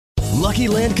Lucky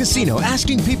Land Casino,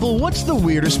 asking people, what's the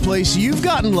weirdest place you've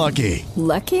gotten lucky?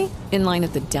 Lucky? In line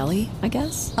at the deli, I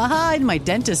guess? Aha, in my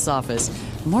dentist's office.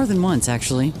 More than once,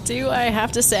 actually. Do I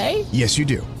have to say? Yes, you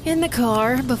do. In the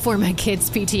car before my kids'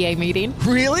 PTA meeting.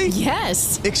 Really?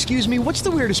 Yes. Excuse me, what's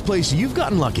the weirdest place you've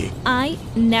gotten lucky? I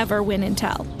never win and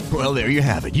tell. Well, there you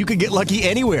have it. You can get lucky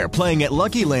anywhere, playing at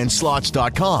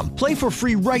LuckyLandSlots.com. Play for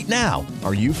free right now.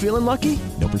 Are you feeling lucky?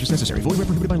 No purchase necessary. Void where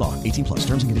prohibited by law. 18 plus.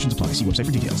 Terms and conditions apply. See website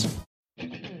for details.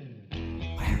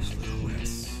 Where's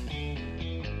Lewis?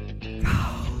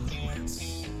 Oh,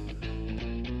 Lewis.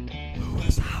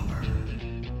 Lewis Howard.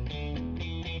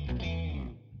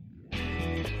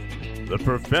 The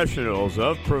professionals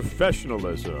of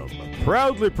professionalism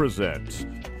proudly present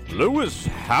Lewis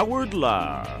Howard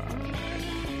Live.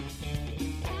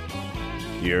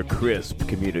 Your crisp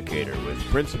communicator with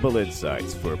principal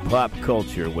insights for pop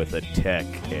culture with a tech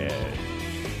edge.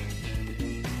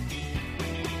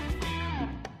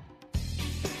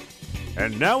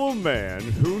 And now a man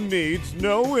who needs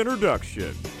no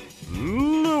introduction,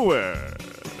 Lewis.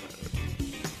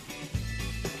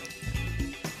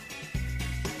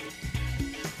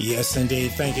 Yes,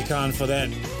 indeed. Thank you, Con, for that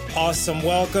awesome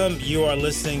welcome. You are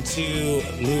listening to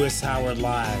Lewis Howard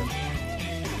Live.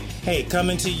 Hey,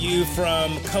 coming to you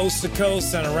from coast to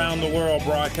coast and around the world,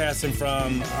 broadcasting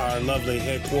from our lovely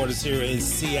headquarters here in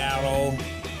Seattle,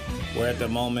 where at the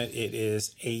moment it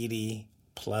is 80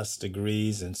 plus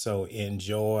degrees. And so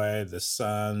enjoy the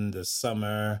sun, the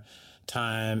summer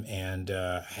time, and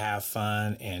have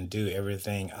fun and do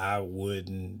everything I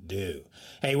wouldn't do.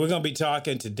 Hey, we're going to be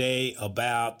talking today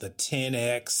about the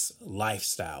 10X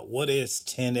lifestyle. What is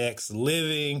 10X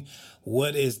living?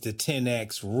 What is the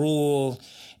 10X rule?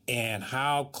 And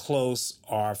how close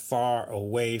or far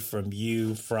away from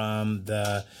you from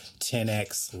the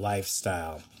 10X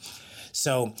lifestyle?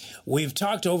 So we've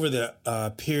talked over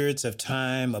the periods of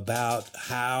time about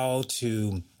how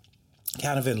to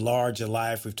kind of enlarge your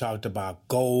life. We've talked about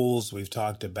goals. We've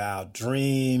talked about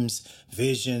dreams,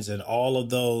 visions, and all of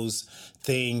those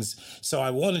things. So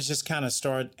I want to just kind of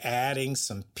start adding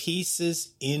some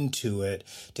pieces into it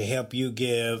to help you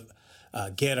get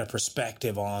a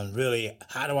perspective on really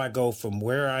how do I go from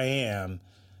where I am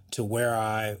to where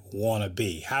I want to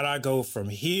be? How do I go from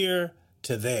here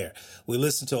to there? We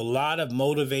listen to a lot of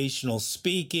motivational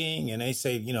speaking, and they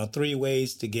say, 3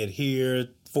 ways to get here,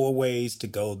 4 ways to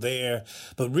go there.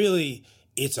 But really,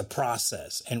 it's a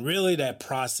process. And really, that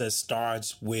process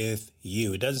starts with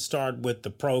you. It doesn't start with the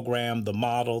program, the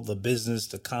model, the business,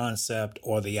 the concept,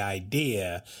 or the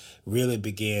idea. Really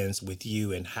begins with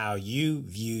you and how you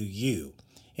view you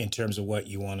in terms of what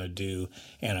you want to do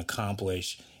and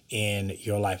accomplish in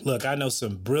your life. Look, I know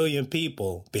some brilliant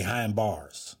people behind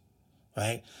bars,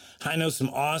 right? I know some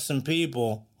awesome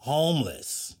people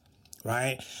homeless,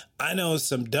 right? I know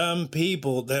some dumb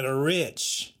people that are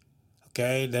rich,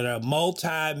 okay, that are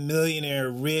multi-millionaire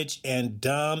rich and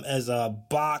dumb as a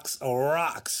box of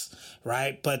rocks,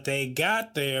 right? But they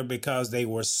got there because they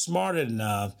were smart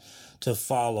enough to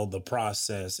follow the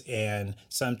process. And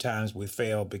sometimes we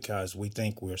fail because we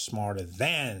think we're smarter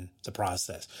than the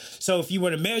process. So if you were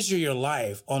to measure your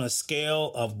life on a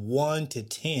scale of 1 to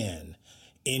 10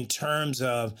 in terms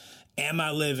of, am I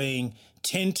living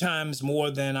 10 times more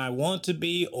than I want to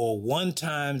be or 1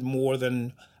 time more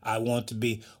than I want to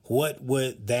be, what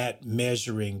would that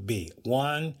measuring be?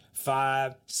 1,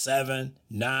 5, 7,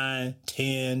 9,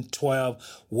 10,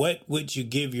 12. What would you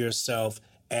give yourself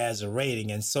as a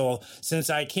rating? And so since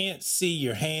I can't see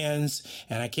your hands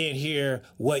and I can't hear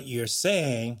what you're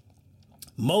saying,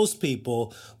 most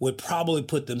people would probably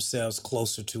put themselves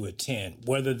closer to a 10,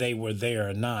 whether they were there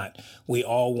or not. We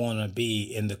all want to be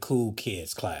in the cool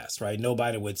kids class, right?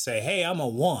 Nobody would say, hey, I'm a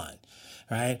 1,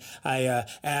 right? I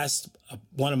asked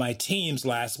one of my teams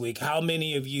last week, how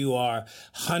many of you are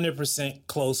 100%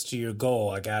 close to your goal?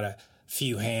 I got a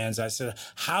few hands. I said,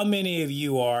 how many of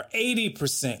you are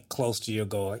 80% close to your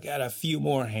goal? I got a few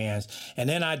more hands. And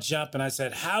then I jumped and I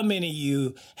said, how many of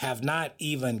you have not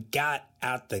even got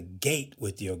out the gate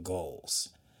with your goals?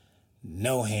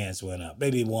 No hands went up,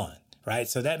 maybe 1, right?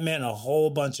 So that meant a whole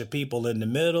bunch of people in the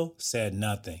middle said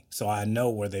nothing. So I know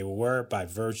where they were by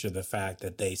virtue of the fact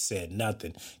that they said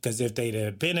nothing. Because if they'd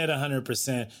have been at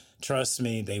 100%, trust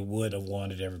me, they would have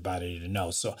wanted everybody to know.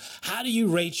 So how do you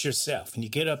rate yourself? When you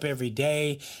get up every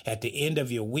day, at the end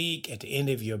of your week, at the end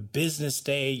of your business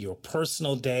day, your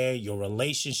personal day, your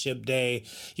relationship day,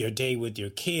 your day with your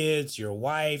kids, your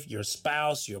wife, your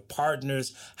spouse, your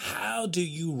partners, how do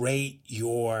you rate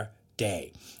your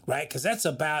day, right? Because that's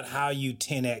about how you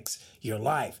 10X your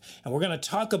life. And we're going to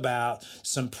talk about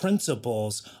some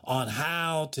principles on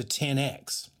how to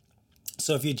 10X.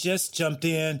 So if you just jumped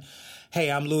in,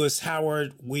 hey, I'm Lewis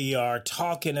Howard. We are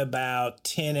talking about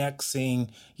 10Xing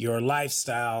your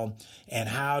lifestyle and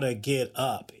how to get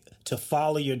up, to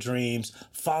follow your dreams,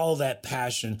 follow that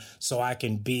passion so I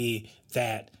can be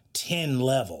that 10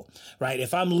 level, right?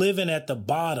 If I'm living at the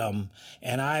bottom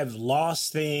and I've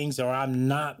lost things or I'm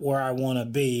not where I want to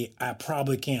be, I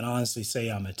probably can't honestly say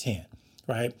I'm a 10,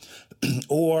 right?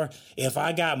 Or if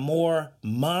I got more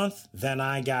month than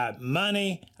I got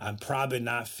money, I'm probably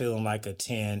not feeling like a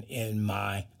 10 in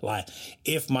my life.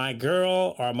 If my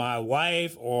girl or my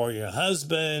wife or your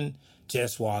husband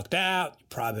just walked out, you're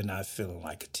probably not feeling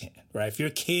like a 10, right? If your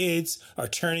kids are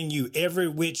turning you every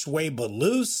which way but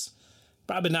loose,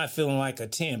 probably not feeling like a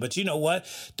 10. But you know what?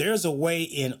 There's a way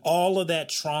in all of that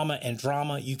trauma and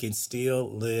drama, you can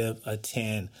still live a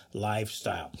 10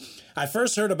 lifestyle. I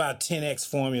first heard about 10X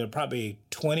formula probably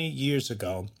 20 years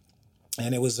ago.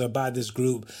 And it was by this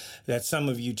group that some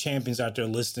of you champions out there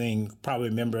listening probably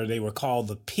remember. They were called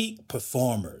the Peak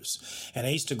Performers. And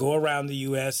they used to go around the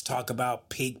U.S., talk about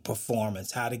peak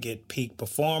performance, how to get peak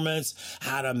performance,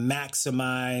 how to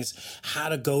maximize, how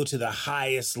to go to the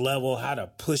highest level, how to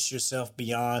push yourself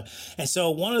beyond. And so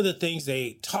one of the things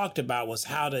they talked about was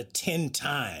how to 10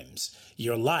 times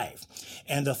your life.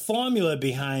 And the formula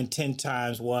behind 10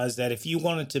 times was that if you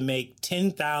wanted to make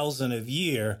 10,000 a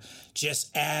year,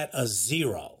 just add a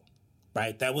zero,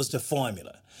 right? That was the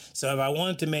formula. So if I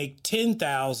wanted to make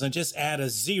 10,000, just add a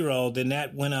zero, then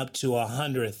that went up to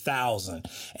 100,000.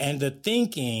 And the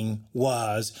thinking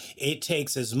was it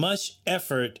takes as much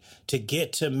effort to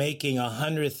get to making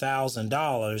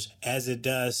 $100,000 as it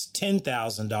does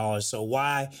 $10,000. So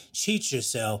why cheat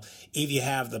yourself if you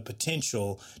have the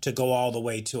potential to go all the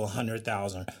way to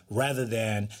 100,000 rather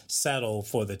than settle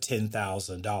for the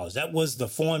 $10,000? That was the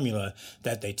formula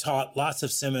that they taught. Lots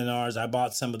of seminars. I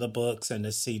bought some of the books and the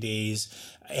CDs.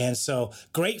 And so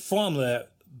great formula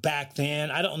back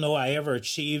then. I don't know I ever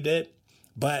achieved it,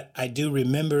 but I do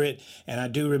remember it. And I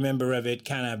do remember of it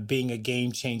kind of being a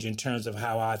game changer in terms of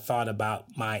how I thought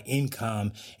about my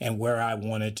income and where I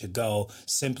wanted to go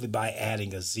simply by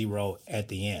adding a zero at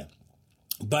the end.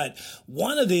 But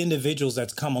one of the individuals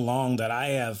that's come along that I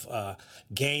have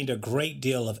gained a great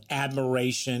deal of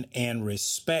admiration and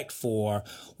respect for,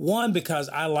 one, because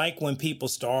I like when people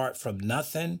start from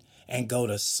nothing and go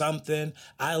to something.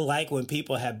 I like when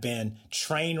people have been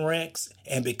train wrecks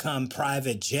and become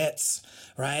private jets,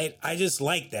 right? I just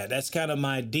like that. That's kind of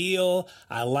my deal.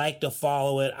 I like to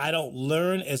follow it. I don't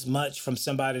learn as much from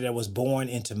somebody that was born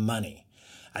into money.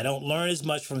 I don't learn as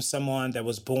much from someone that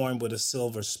was born with a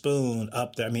silver spoon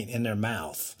up there, in their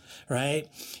mouth, right?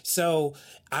 So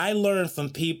I learned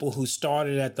from people who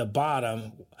started at the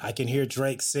bottom. I can hear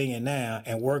Drake singing now,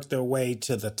 and worked their way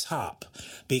to the top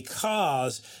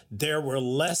because there were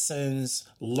lessons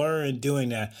learned doing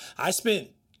that. I spent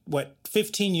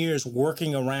 15 years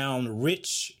working around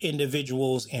rich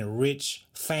individuals and rich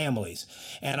families.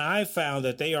 And I found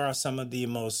that they are some of the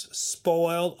most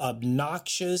spoiled,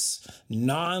 obnoxious,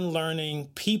 non-learning,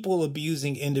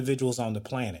 people-abusing individuals on the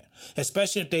planet,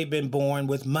 especially if they've been born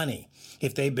with money,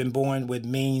 if they've been born with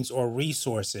means or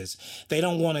resources. They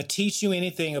don't want to teach you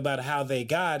anything about how they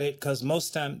got it because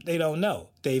most time they don't know.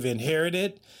 They've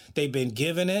inherited, they've been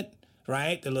given it,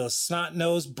 right? The little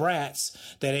snot-nosed brats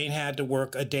that ain't had to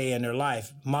work a day in their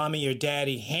life. Mommy or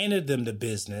daddy handed them the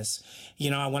business.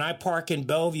 When I park in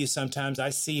Bellevue, sometimes I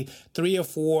see 3 or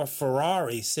 4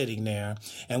 Ferraris sitting there.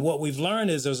 And what we've learned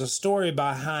is there's a story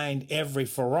behind every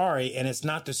Ferrari, and it's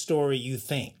not the story you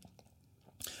think.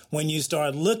 When you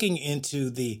start looking into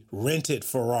the rented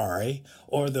Ferrari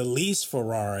or the leased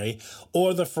Ferrari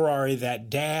or the Ferrari that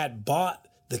dad bought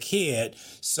the kid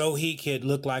so he could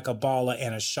look like a baller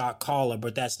and a shot caller,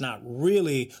 but that's not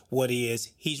really what he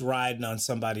is. He's riding on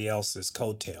somebody else's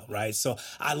coattail, right? So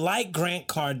I like Grant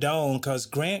Cardone because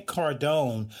Grant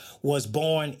Cardone was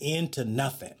born into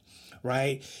nothing,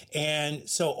 right? And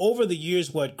so over the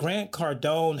years, what Grant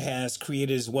Cardone has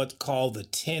created is what's called the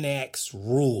 10X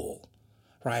rule,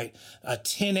 right? A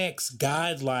 10X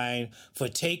guideline for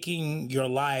taking your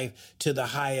life to the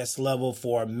highest level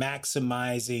for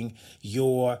maximizing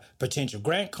your potential.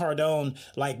 Grant Cardone,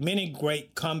 like many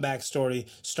great comeback stories,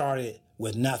 started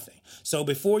with nothing. So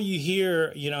before you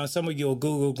hear, some of you will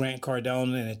Google Grant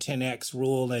Cardone and a 10X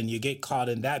rule and you get caught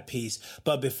in that piece.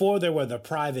 But before there were the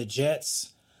private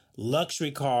jets, luxury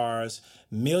cars,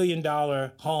 $1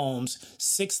 million homes,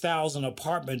 6,000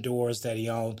 apartment doors that he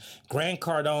owned, Grant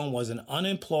Cardone was an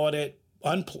unemployed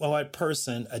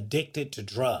person addicted to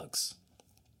drugs,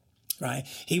 right?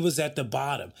 He was at the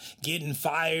bottom, getting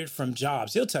fired from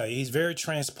jobs. He'll tell you, he's very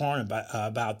transparent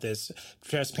about this,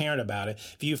 transparent about it.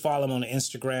 If you follow him on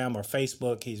Instagram or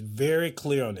Facebook, he's very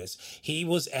clear on this. He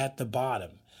was at the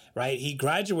bottom, right? He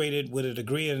graduated with a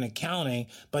degree in accounting,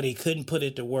 but he couldn't put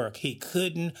it to work. He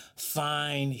couldn't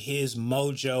find his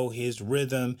mojo, his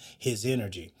rhythm, his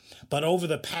energy. But over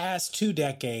the past 2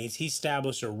 decades, he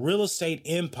established a real estate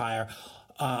empire,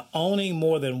 owning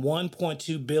more than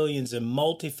 1.2 billion in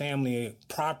multifamily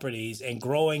properties and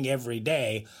growing every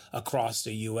day across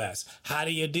the U.S. How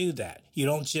do you do that? You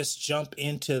don't just jump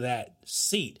into that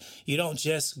seat. You don't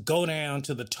just go down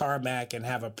to the tarmac and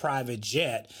have a private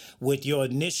jet with your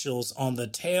initials on the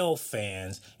tail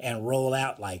fans and roll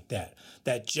out like that.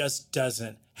 That just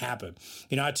doesn't happen.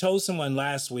 You know, I told someone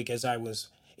last week as I was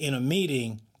in a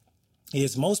meeting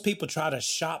is most people try to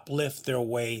shoplift their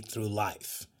way through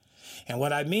life. And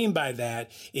what I mean by that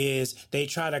is they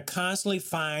try to constantly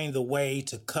find the way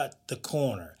to cut the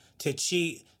corner, to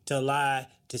cheat, to lie,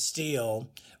 to steal,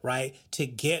 right? To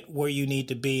get where you need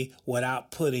to be without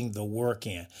putting the work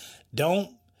in.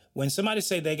 When somebody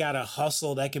say they got to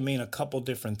hustle, that can mean a couple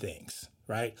different things,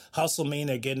 right? Hustle mean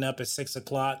they're getting up at 6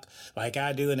 o'clock like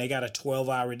I do and they got a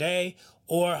 12-hour day.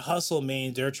 Or hustle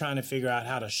means they're trying to figure out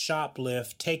how to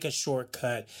shoplift, take a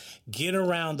shortcut, get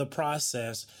around the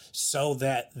process so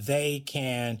that they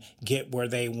can get where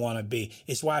they want to be.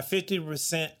 It's why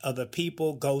 50% of the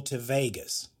people go to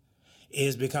Vegas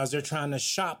is because they're trying to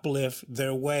shoplift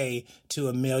their way to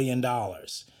 $1 million,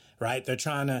 right? They're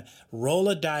trying to roll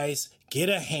a dice, get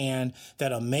a hand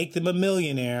that'll make them a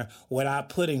millionaire without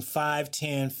putting 5,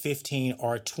 10, 15,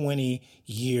 or 20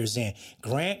 years in.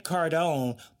 Grant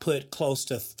Cardone put close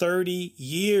to 30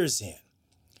 years in,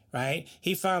 right?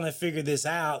 He finally figured this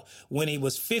out when he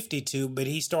was 52, but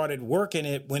he started working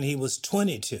it when he was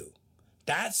 22.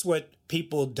 That's what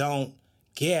people don't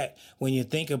get when you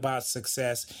think about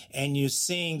success and you're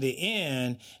seeing the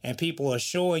end and people are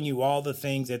showing you all the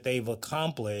things that they've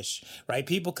accomplished, right?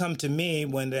 People come to me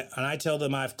and I tell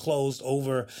them I've closed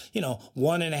over,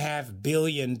 $1.5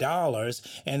 billion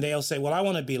and they'll say, well, I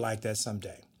want to be like that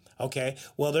someday. Okay,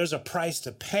 well, there's a price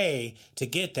to pay to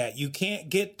get that. You can't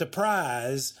get the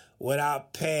prize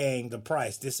without paying the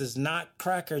price. This is not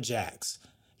Cracker Jacks.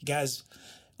 You guys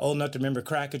old enough to remember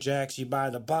Cracker Jacks? You buy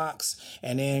the box,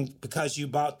 and then because you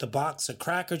bought the box of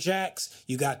Cracker Jacks,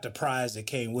 you got the prize that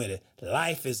came with it.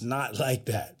 Life is not like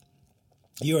that.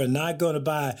 You are not going to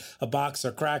buy a box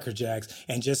of Cracker Jacks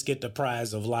and just get the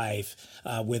prize of life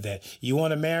with it. You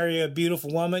want to marry a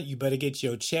beautiful woman? You better get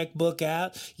your checkbook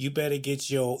out. You better get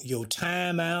your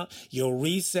time out, your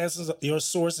recesses, your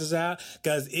sources out,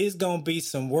 because it's going to be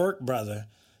some work, brother.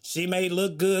 She may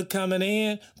look good coming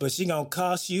in, but she going to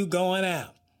cost you going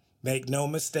out. Make no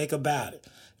mistake about it,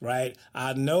 right?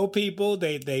 I know people,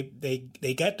 they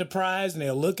get the prize and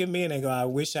they'll look at me and they go, I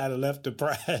wish I'd have left the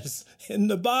prize in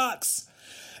the box.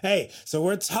 Hey, so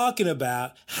we're talking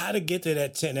about how to get to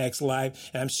that 10X life.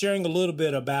 And I'm sharing a little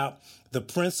bit about the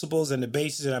principles and the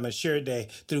basis that I'm going to share today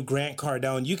through Grant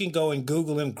Cardone. You can go and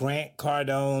Google him,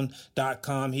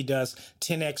 grantcardone.com. He does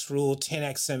 10X Rule,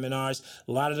 10X seminars.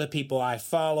 A lot of the people I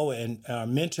follow and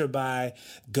mentor by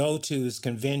go to his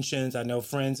conventions. I know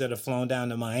friends that have flown down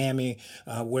to Miami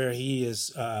where he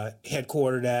is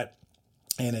headquartered at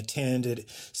and attended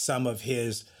some of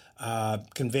his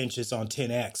conventions on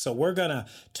 10X. So we're going to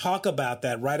talk about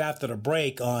that right after the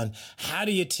break on how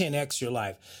do you 10X your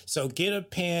life. So get a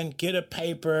pen, get a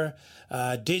paper,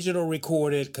 digital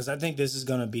record it, because I think this is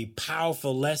going to be a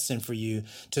powerful lesson for you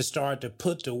to start to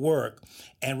put to work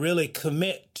and really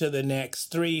commit to the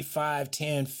next 3, 5,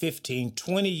 10, 15,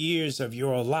 20 years of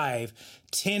your life,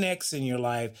 10X in your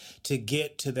life to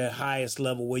get to the highest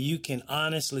level where you can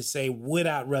honestly say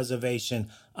without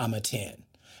reservation, I'm a 10.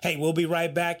 Hey, we'll be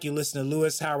right back. You listen to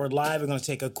Lewis Howard Live. We're going to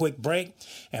take a quick break,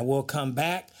 and we'll come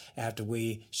back after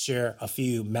we share a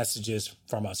few messages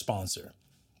from our sponsor.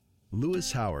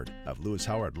 Lewis Howard of Lewis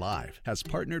Howard Live has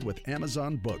partnered with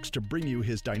Amazon Books to bring you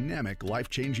his dynamic,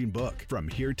 life-changing book. From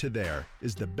Here to There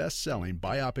is the best-selling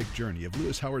biopic journey of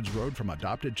Lewis Howard's road from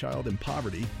adopted child in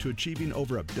poverty to achieving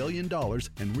over $1 billion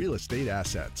in real estate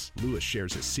assets. Lewis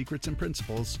shares his secrets and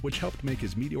principles, which helped make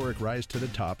his meteoric rise to the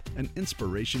top an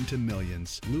inspiration to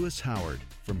millions. Lewis Howard,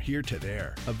 From Here to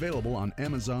There, available on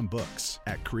Amazon Books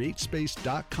at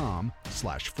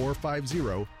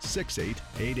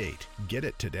createspace.com/450-6888. Get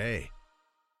it today.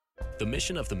 The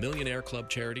mission of the Millionaire Club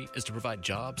charity is to provide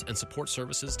jobs and support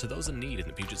services to those in need in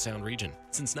the Puget Sound region.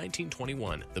 Since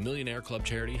 1921, the Millionaire Club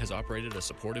charity has operated a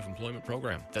supportive employment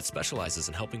program that specializes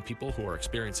in helping people who are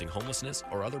experiencing homelessness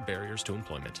or other barriers to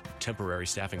employment. Temporary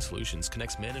Staffing Solutions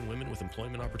connects men and women with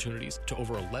employment opportunities to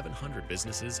over 1,100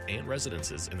 businesses and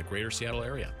residences in the greater Seattle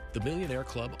area. The Millionaire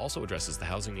Club also addresses the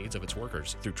housing needs of its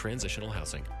workers through transitional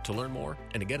housing. To learn more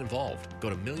and to get involved, go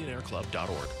to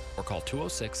millionaireclub.org or call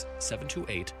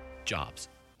 206-728-JOBS.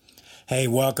 Hey,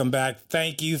 welcome back.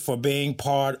 Thank you for being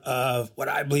part of what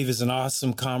I believe is an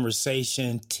awesome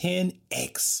conversation.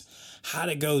 10X, how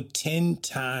to go 10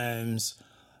 times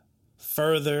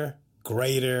further,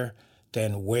 greater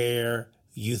than where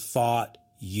you thought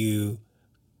you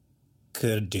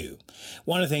could do.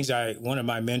 One of the things one of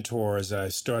my mentors I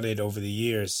studied over the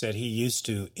years said he used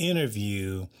to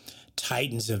interview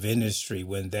titans of industry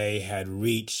when they had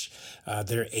reached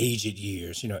their aged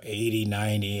years, 80,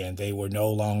 90, and they were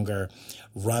no longer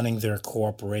running their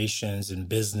corporations and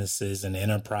businesses and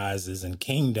enterprises and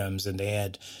kingdoms, and they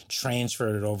had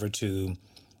transferred it over to,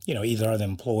 either the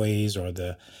employees or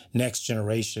the next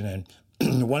generation.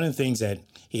 And one of the things that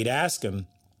he'd ask them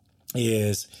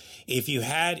is, if you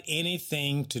had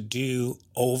anything to do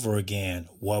over again,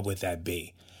 what would that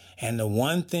be? And the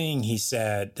one thing he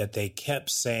said that they kept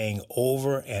saying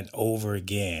over and over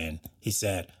again, he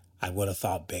said, I would have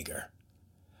thought bigger.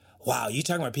 Wow, you're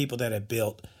talking about people that have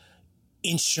built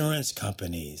insurance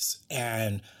companies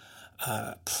and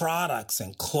products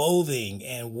and clothing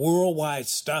and worldwide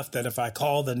stuff that if I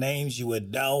call the names, you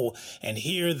would know. And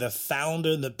here the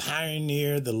founder, the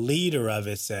pioneer, the leader of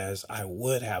it says, I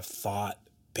would have thought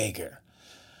bigger.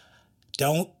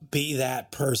 Don't be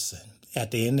that person at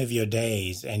the end of your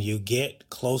days and you get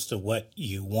close to what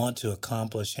you want to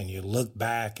accomplish and you look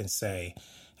back and say,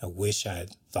 I wish I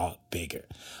had thought bigger.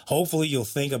 Hopefully you'll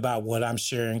think about what I'm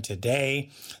sharing today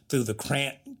through the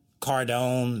Grant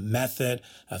Cardone method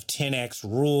of 10X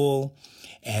rule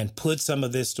and put some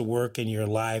of this to work in your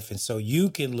life. And so you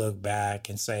can look back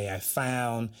and say, I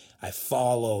found, I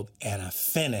followed, and I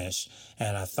finished,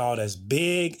 and I thought as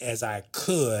big as I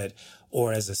could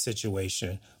or as a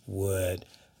situation would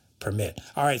permit.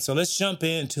 All right, so let's jump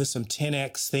into some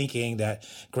 10X thinking that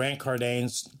Grant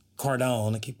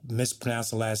Cardone, I keep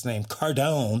mispronouncing the last name,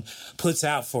 Cardone, puts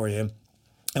out for you.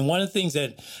 And one of the things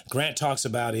that Grant talks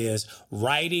about is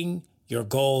writing your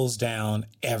goals down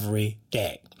every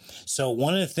day. So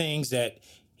one of the things that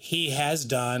he has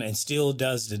done and still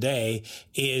does today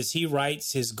is he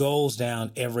writes his goals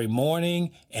down every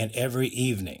morning and every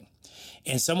evening.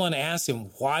 And someone asked him,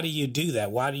 why do you do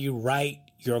that? Why do you write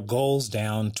your goals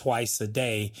down twice a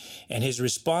day? And his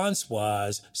response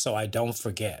was, so I don't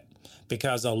forget.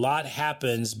 Because a lot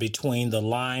happens between the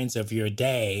lines of your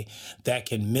day that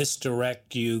can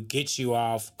misdirect you, get you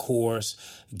off course,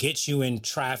 get you in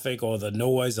traffic or the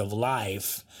noise of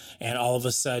life. And all of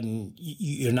a sudden,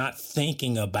 you're not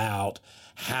thinking about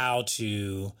how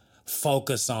to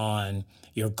focus on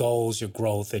your goals, your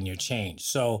growth, and your change.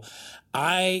 So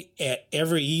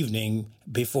every evening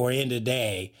before end of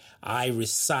day, I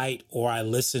recite or I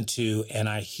listen to and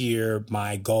I hear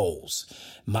my goals,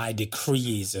 my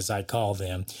decrees, as I call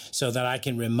them, so that I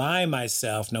can remind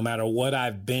myself, no matter what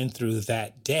I've been through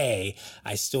that day,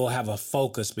 I still have a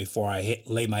focus before I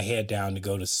lay my head down to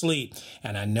go to sleep,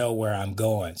 and I know where I'm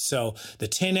going. So the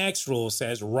 10X rule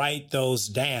says write those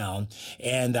down,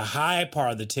 and the high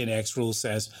part of the 10X rule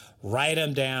says write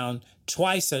them down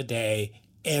twice a day,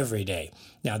 every day.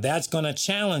 Now, that's going to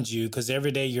challenge you because every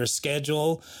day your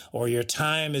schedule or your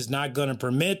time is not going to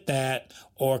permit that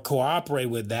or cooperate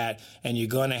with that, and you're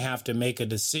going to have to make a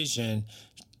decision.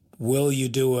 Will you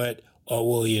do it or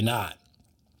will you not?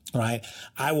 Right?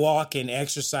 I walk and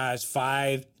exercise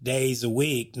 5 days a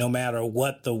week, no matter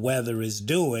what the weather is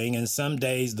doing, and some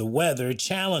days the weather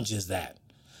challenges that.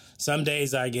 Some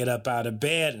days I get up out of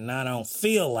bed and I don't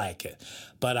feel like it,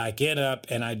 but I get up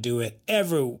and I do it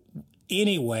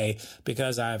anyway,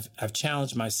 because I've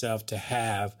challenged myself to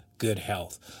have good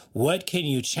health. What can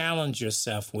you challenge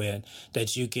yourself with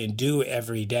that you can do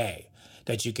every day,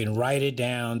 that you can write it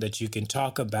down, that you can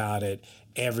talk about it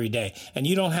every day? And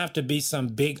you don't have to be some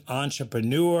big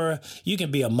entrepreneur. You can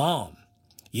be a mom.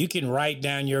 You can write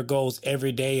down your goals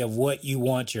every day of what you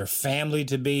want your family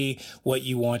to be, what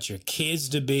you want your kids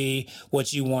to be,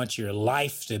 what you want your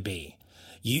life to be.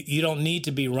 You don't need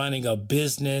to be running a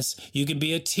business. You can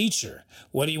be a teacher.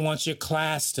 What do you want your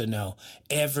class to know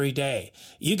every day?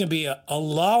 You can be a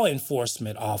law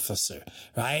enforcement officer,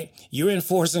 right? You're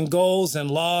enforcing goals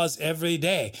and laws every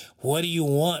day. What do you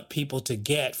want people to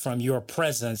get from your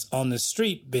presence on the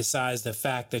street besides the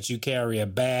fact that you carry a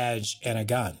badge and a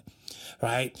gun?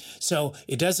 right? So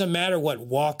it doesn't matter what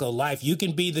walk of life. You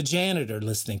can be the janitor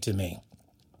listening to me.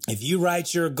 If you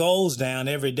write your goals down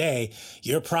every day,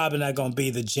 you're probably not going to be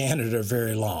the janitor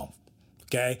very long.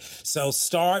 Okay, so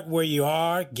start where you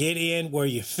are, get in where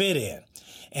you fit in,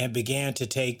 and begin to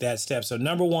take that step. So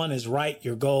number one is write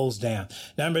your goals down.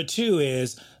 Number two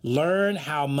is learn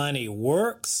how money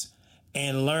works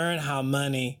and learn how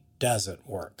money doesn't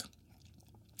work.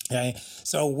 Okay,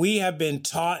 so we have been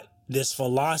taught this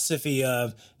philosophy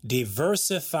of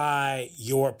diversify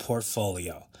your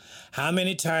portfolio. How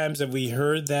many times have we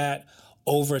heard that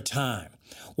over time?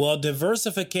 Well,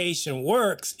 diversification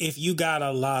works if you got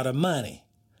a lot of money.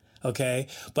 Okay.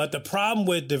 But the problem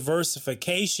with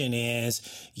diversification is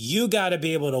you got to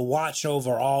be able to watch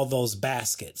over all those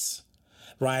baskets,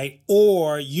 right?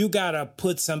 Or you got to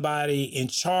put somebody in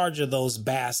charge of those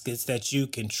baskets that you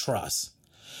can trust,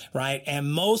 right?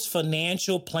 And most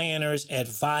financial planners,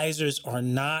 advisors are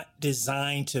not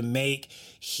designed to make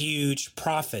huge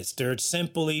profits. They're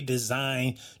simply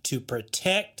designed to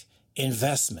protect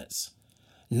investments,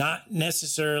 not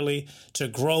necessarily to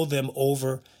grow them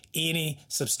over any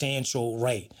substantial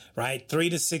rate, right? 3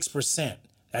 to 6%.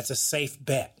 That's a safe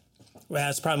bet. Well,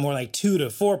 it's probably more like 2 to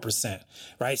 4%,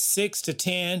 right? 6 to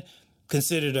 10,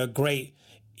 considered a great,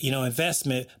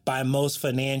 investment by most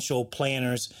financial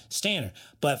planners standard.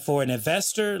 But for an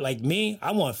investor like me,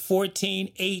 I want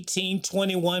 14, 18,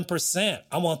 21%.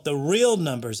 I want the real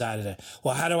numbers out of that.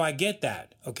 Well, how do I get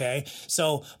that? Okay.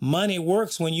 So money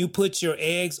works when you put your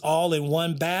eggs all in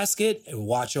one basket and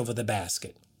watch over the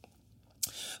basket.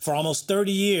 For almost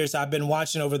 30 years, I've been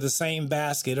watching over the same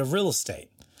basket of real estate,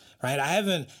 right? I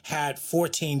haven't had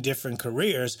 14 different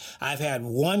careers. I've had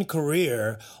one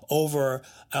career over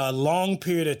a long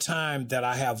period of time that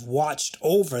I have watched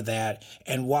over that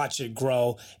and watch it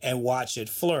grow and watch it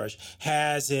flourish.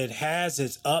 Has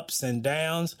its ups and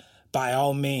downs? By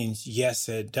all means, yes,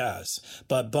 it does.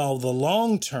 But by the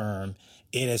long term,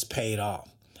 it has paid off,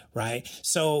 right?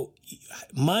 So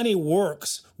money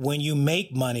works when you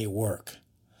make money work.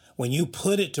 When you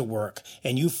put it to work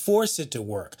and you force it to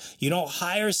work. You don't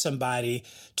hire somebody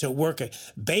to work.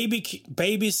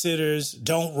 Babysitters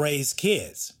don't raise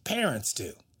kids. Parents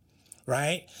do,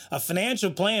 right? A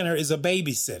financial planner is a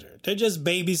babysitter. They're just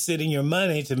babysitting your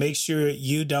money to make sure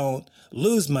you don't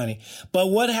lose money. But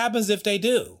what happens if they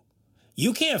do?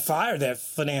 You can't fire that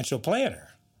financial planner.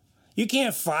 You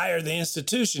can't fire the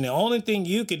institution. The only thing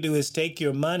you could do is take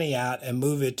your money out and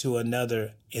move it to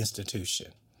another institution.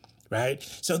 Right?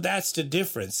 So that's the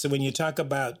difference. So when you talk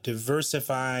about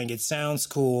diversifying, it sounds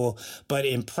cool, but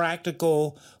in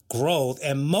practical growth,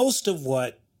 and most of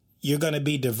what you're going to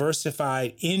be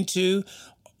diversified into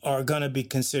are going to be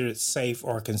considered safe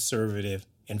or conservative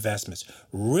investments.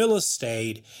 Real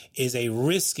estate is a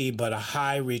risky but a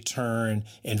high return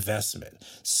investment.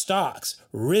 Stocks,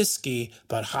 risky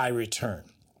but high return.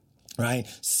 Right?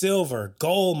 Silver,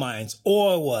 gold mines,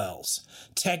 oil wells,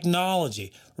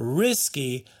 technology,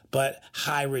 risky but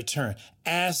high return.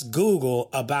 Ask Google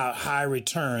about high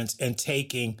returns and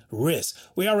taking risks.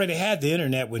 We already had the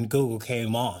internet when Google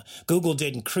came on. Google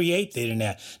didn't create the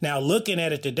internet. Now, looking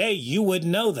at it today, you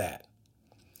wouldn't know that.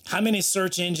 How many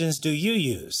search engines do you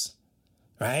use?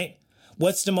 Right?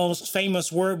 What's the most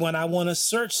famous word when I want to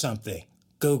search something?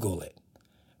 Google it.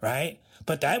 Right?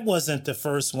 But that wasn't the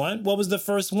first one. What was the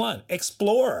first one?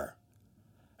 Explorer.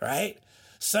 Right?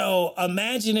 So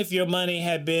imagine if your money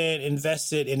had been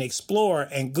invested in Explorer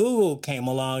and Google came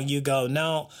along. You go,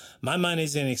 no, my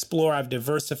money's in Explorer. I've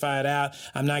diversified out.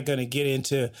 I'm not going to get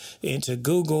into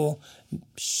Google.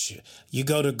 You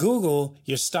go to Google,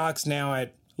 your stock's now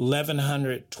at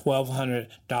 $1,100,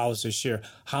 $1,200 a share.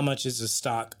 How much is the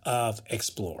stock of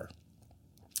Explorer?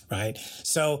 Right?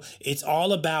 So it's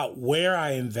all about where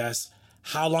I invest,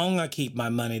 how long I keep my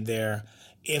money there,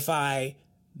 if I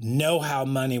know how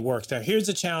money works. Now, here's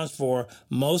a challenge for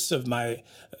most of my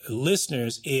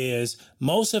listeners is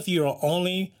most of you are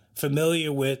only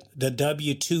familiar with the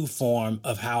W-2 form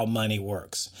of how money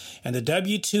works. And the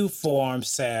W-2 form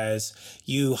says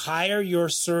you hire your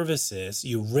services,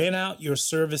 you rent out your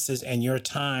services and your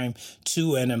time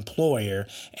to an employer,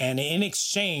 and in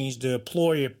exchange, the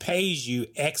employer pays you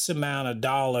X amount of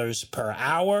dollars per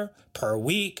hour, per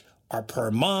week, or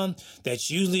per month. That's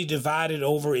usually divided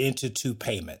over into 2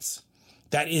 payments.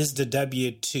 That is the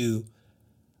W-2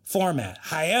 format.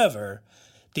 However,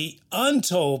 the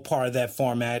untold part of that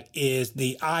format is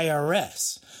the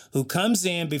IRS, who comes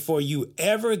in before you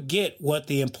ever get what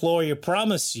the employer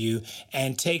promised you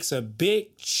and takes a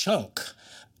big chunk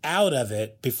out of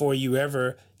it before you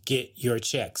ever get your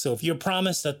check. So if you're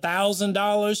promised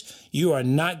 $1,000, you are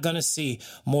not going to see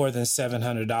more than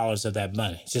 $700 of that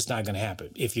money. It's just not going to happen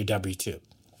if you're W-2.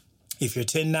 If you're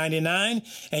 1099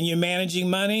 and you're managing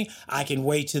money, I can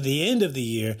wait to the end of the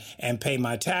year and pay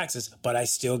my taxes, but I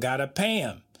still got to pay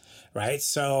them. Right?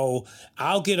 So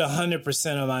I'll get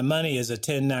 100% of my money as a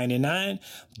 1099,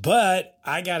 but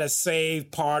I got to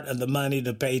save part of the money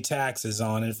to pay taxes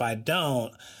on. And if I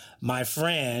don't, my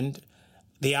friend,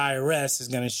 the IRS, is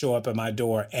going to show up at my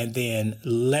door and then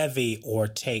levy or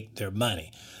take their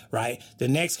money. Right? The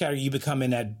next category, you become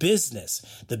in that business.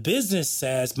 The business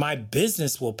says, my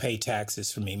business will pay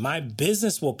taxes for me. My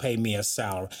business will pay me a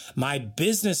salary. My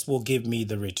business will give me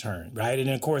the return, right? And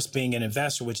of course, being an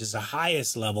investor, which is the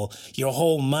highest level, your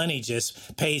whole money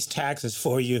just pays taxes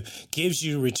for you, gives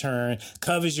you return,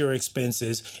 covers your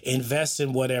expenses, invests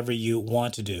in whatever you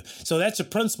want to do. So that's a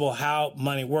principle how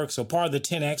money works. So part of the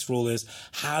 10X rule is,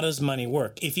 how does money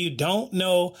work? If you don't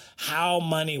know how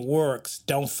money works,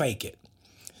 don't fake it.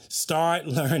 Start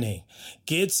learning.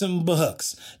 Get some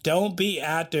books. Don't be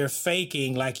out there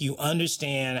faking like you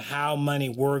understand how money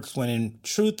works when in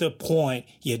truth the point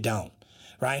you don't,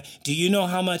 right? Do you know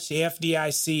how much the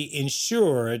FDIC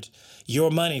insured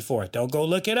your money for? Don't go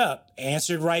look it up.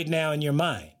 Answer it right now in your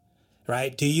mind,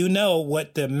 right? Do you know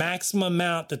what the maximum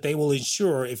amount that they will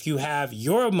insure if you have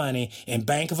your money in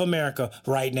Bank of America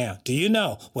right now? Do you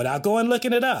know without going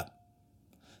looking it up?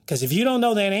 Because if you don't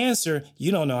know that answer,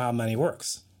 you don't know how money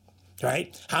works.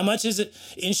 Right? How much is it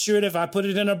insured if I put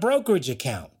it in a brokerage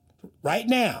account right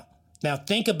now? Now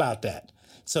think about that.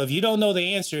 So if you don't know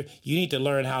the answer, you need to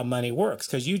learn how money works,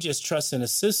 because you just trust in a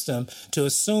system to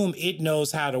assume it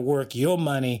knows how to work your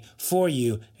money for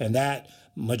you. And that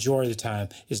majority of the time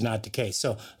is not the case.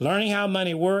 So learning how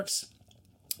money works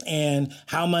and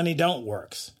how money don't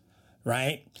works,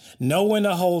 right? Know when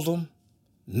to hold them,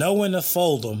 know when to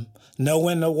fold them, know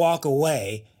when to walk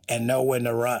away, and know when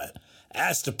to run.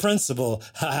 That's the principle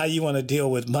how you want to deal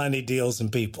with money, deals,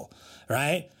 and people,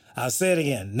 right? I'll say it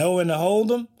again. Know when to hold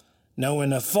them, know when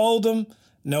to fold them,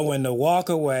 know when to walk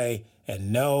away,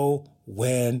 and know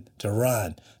when to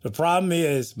run. The problem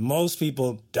is most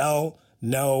people don't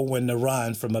know when to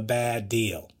run from a bad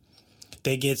deal.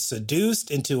 They get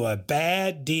seduced into a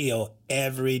bad deal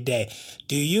every day.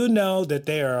 Do you know that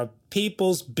there are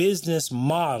people's business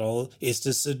model is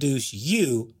to seduce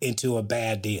you into a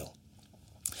bad deal?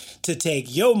 To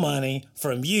take your money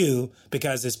from you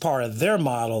because it's part of their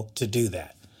model to do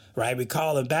that, right? We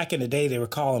call them, back in the day, they would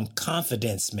call them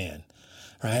confidence men,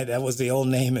 right? That was the old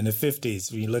name in the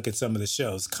 50s. When you look at some of the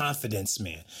shows, confidence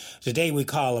men. Today, we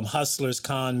call them hustlers,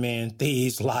 con men,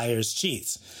 thieves, liars,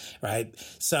 cheats, right?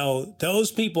 So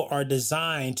those people are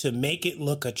designed to make it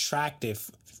look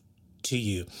attractive to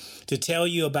you, to tell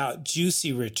you about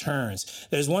juicy returns.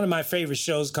 There's one of my favorite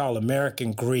shows called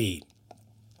American Greed.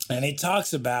 And it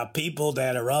talks about people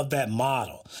that are of that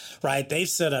model, right? They've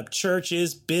set up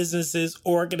churches, businesses,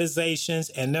 organizations,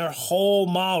 and their whole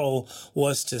model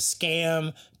was to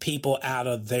scam people out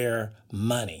of their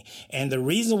money. And the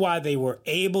reason why they were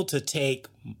able to take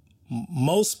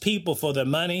most people for their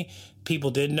money,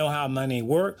 people didn't know how money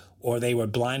worked, or they were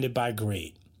blinded by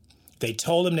greed. They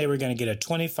told them they were going to get a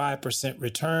 25%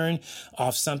 return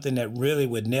off something that really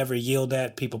would never yield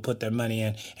that. People put their money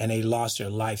in and they lost their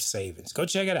life savings. Go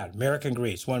check it out. American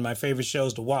Greed. It's one of my favorite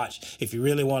shows to watch if you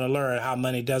really want to learn how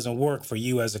money doesn't work for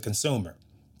you as a consumer.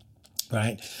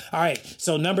 Right? All right.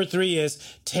 So number 3 is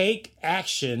take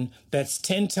action that's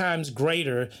 10 times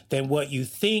greater than what you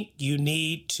think you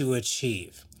need to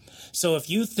achieve. So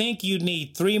if you think you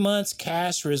need 3 months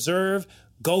cash reserve,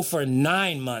 go for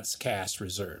 9 months cash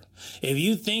reserve. If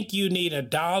you think you need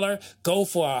 $1, go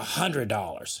for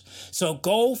 $100. So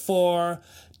go for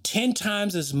 10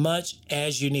 times as much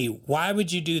as you need. Why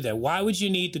would you do that? Why would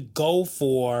you need to go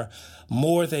for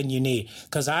more than you need?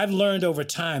 Because I've learned over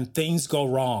time, things go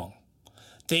wrong.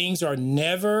 Things are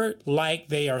never like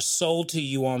they are sold to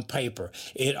you on paper.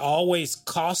 It always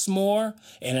costs more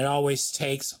and it always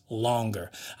takes longer.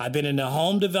 I've been in the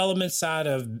home development side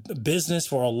of business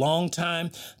for a long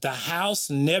time. The house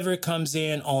never comes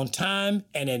in on time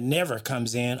and it never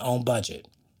comes in on budget.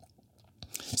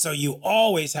 So you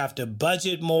always have to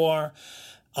budget more,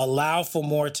 allow for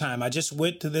more time. I just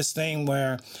went to this thing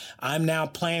where I'm now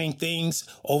planning things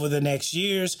over the next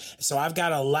years. So I've got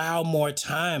to allow more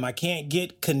time. I can't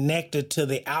get connected to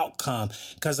the outcome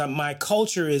because my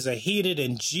culture is a heated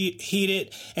and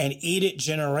eat it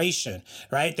generation,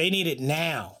 right? They need it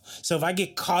now. So if I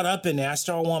get caught up in it, I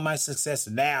start wanting my success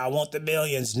now. I want the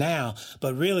millions now.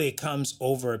 But really, it comes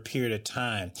over a period of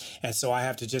time. And so I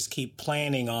have to just keep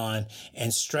planning on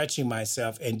and stretching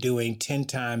myself and doing 10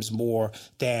 times more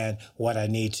than what I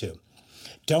need to.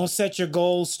 Don't set your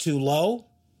goals too low,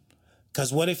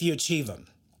 because what if you achieve them,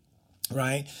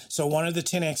 right? So one of the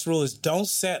 10X rules is don't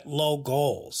set low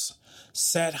goals.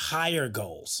 Set higher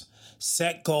goals.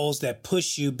 Set goals that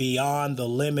push you beyond the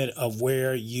limit of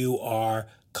where you are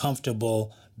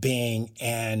comfortable being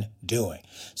and doing.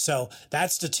 So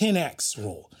that's the 10X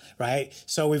rule, right?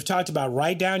 So we've talked about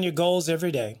write down your goals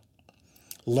every day.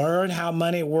 Learn how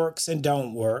money works and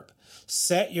don't work.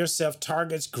 Set yourself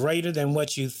targets greater than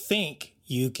what you think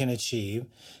you can achieve.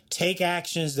 Take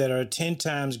actions that are 10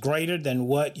 times greater than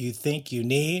what you think you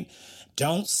need.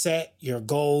 Don't set your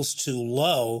goals too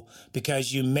low,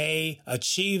 because you may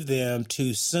achieve them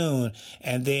too soon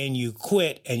and then you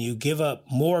quit and you give up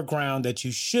more ground that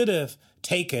you should have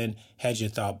taken had you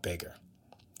thought bigger,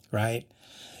 right?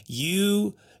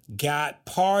 You got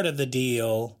part of the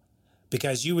deal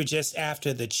because you were just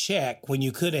after the check when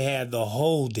you could have had the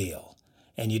whole deal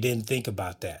and you didn't think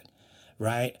about that,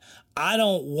 right? I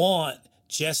don't want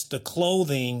just the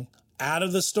clothing out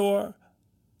of the store.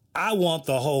 I want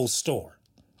the whole store.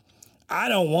 I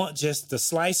don't want just the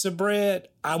slice of bread.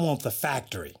 I want the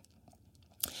factory.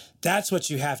 That's what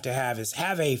you have to have, is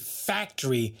have a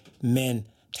factory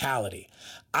mentality.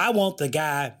 I want the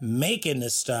guy making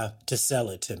this stuff to sell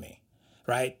it to me,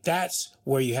 right? That's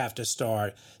where you have to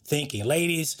start thinking.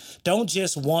 Ladies, don't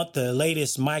just want the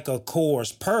latest Michael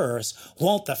Kors purse.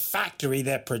 Want the factory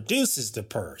that produces the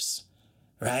purse,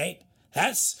 right?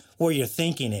 That's where your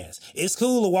thinking is. It's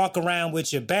cool to walk around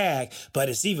with your bag, but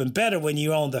it's even better when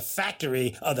you own the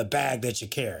factory of the bag that you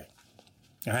carry.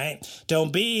 All right?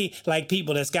 Don't be like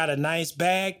people that's got a nice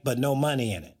bag, but no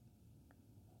money in it.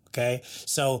 Okay?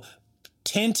 So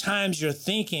 10 times you're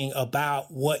thinking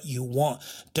about what you want.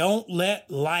 Don't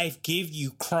let life give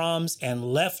you crumbs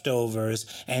and leftovers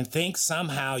and think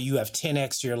somehow you have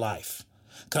 10x your life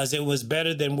because it was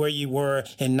better than where you were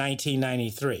in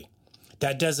 1993.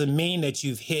 That doesn't mean that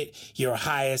you've hit your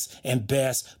highest and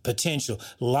best potential.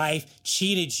 Life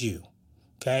cheated you,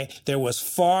 okay? There was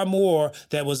far more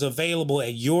that was available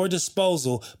at your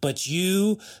disposal, but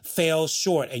you fell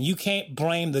short. And you can't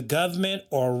blame the government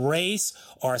or race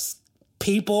or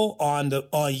people on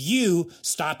you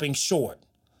stopping short.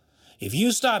 If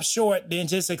you stop short, then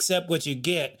just accept what you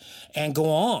get and go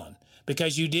on,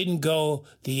 because you didn't go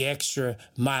the extra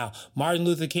mile. Martin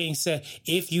Luther King said,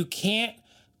 if you can't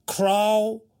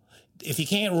crawl, if you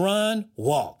can't run,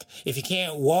 walk. If you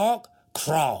can't walk,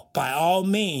 crawl. By all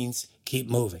means, keep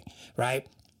moving, right?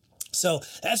 So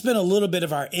that's been a little bit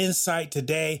of our insight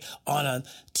today on a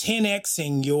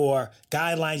 10Xing your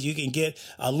guidelines. You can get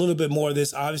a little bit more of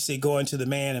this, obviously, going to the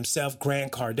man himself,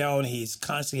 Grant Cardone. He's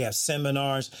constantly have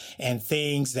seminars and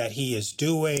things that he is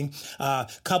doing. A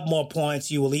couple more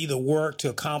points. You will either work to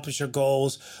accomplish your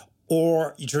goals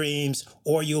or dreams,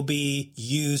 or you'll be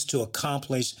used to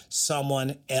accomplish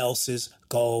someone else's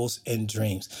goals and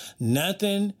dreams.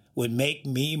 Nothing would make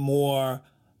me more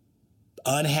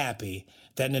unhappy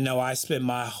than to know I spent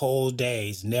my whole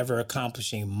days never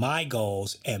accomplishing my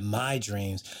goals and my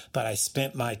dreams, but I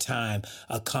spent my time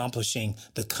accomplishing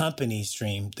the company's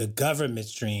dream, the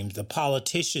government's dreams, the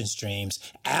politicians' dreams,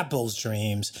 Apple's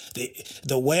dreams,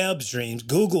 the web's dreams,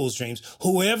 Google's dreams,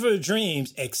 whoever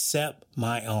dreams except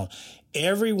my own.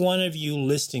 Every one of you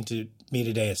listening to me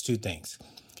today has two things.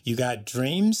 You got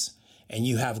dreams and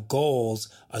you have goals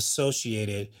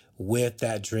associated with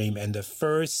that dream. And the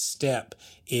first step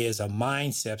is a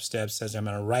mindset step. Says I'm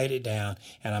going to write it down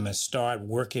and I'm going to start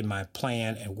working my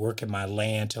plan and working my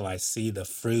land till I see the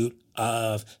fruit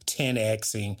of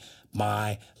 10Xing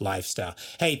my lifestyle.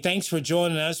 Hey, thanks for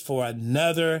joining us for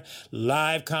another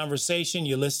live conversation.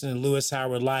 You're listening to Lewis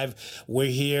Howard Live. We're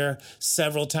here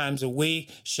several times a week.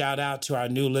 Shout out to our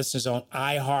new listeners on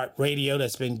iHeartRadio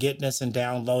that's been getting us and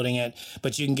downloading it.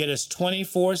 But you can get us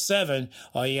 24/7.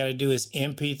 All you got to do is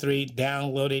MP3,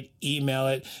 download it, email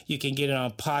it. You can get it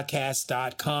on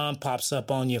podcast.com, pops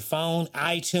up on your phone,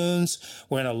 iTunes.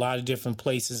 We're in a lot of different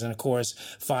places. And of course,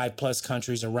 5+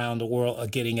 countries around the world are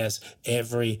getting us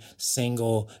every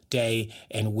single day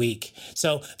and week.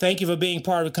 So thank you for being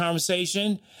part of the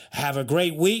conversation. Have a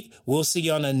great week. We'll see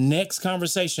you on the next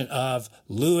conversation of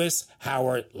Lewis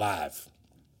Howard Live.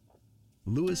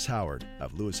 Lewis Howard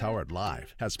of Lewis Howard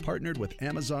Live has partnered with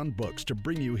Amazon Books to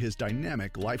bring you his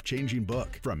dynamic, life-changing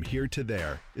book. From Here to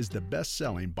There is the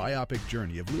best-selling biopic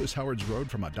journey of Lewis Howard's road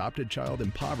from adopted child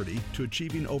in poverty to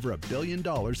achieving over $1 billion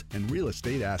in real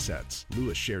estate assets.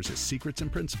 Lewis shares his secrets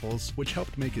and principles, which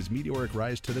helped make his meteoric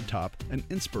rise to the top an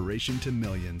inspiration to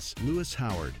millions. Lewis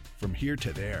Howard, From Here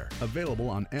to There, available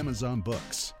on Amazon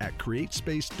Books at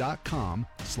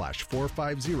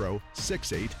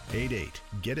createspace.com/450-6888.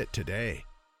 Get it today.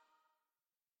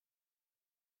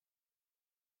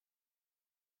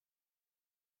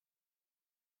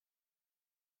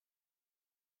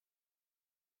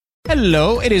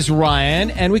 Hello, it is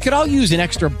Ryan, and we could all use an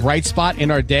extra bright spot in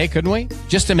our day, couldn't we?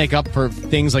 Just to make up for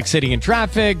things like sitting in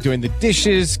traffic, doing the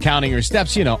dishes, counting your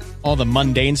steps, you know, all the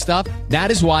mundane stuff.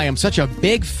 That is why I'm such a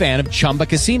big fan of Chumba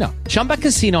Casino. Chumba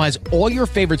Casino has all your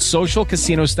favorite social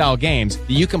casino-style games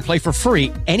that you can play for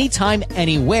free anytime,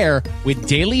 anywhere with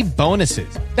daily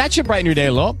bonuses. That should brighten your day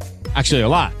a little. Actually, a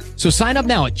lot. So sign up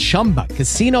now at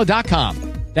ChumbaCasino.com.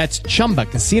 That's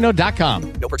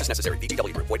ChumbaCasino.com. No purchase necessary.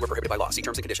 VGW Group. Void where prohibited by law. See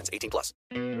terms and conditions. 18+.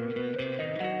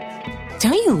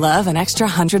 Don't you love an extra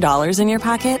 $100 in your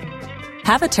pocket?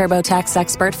 Have a TurboTax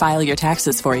expert file your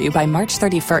taxes for you by March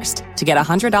 31st to get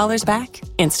 $100 back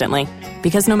instantly.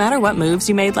 Because no matter what moves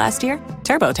you made last year,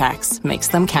 TurboTax makes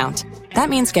them count. That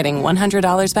means getting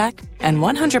 $100 back and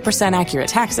 100% accurate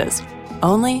taxes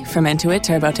only from Intuit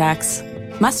TurboTax.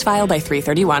 Must file by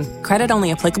 3/31. Credit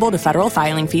only applicable to federal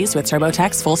filing fees with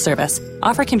TurboTax full service.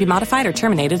 Offer can be modified or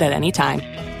terminated at any time.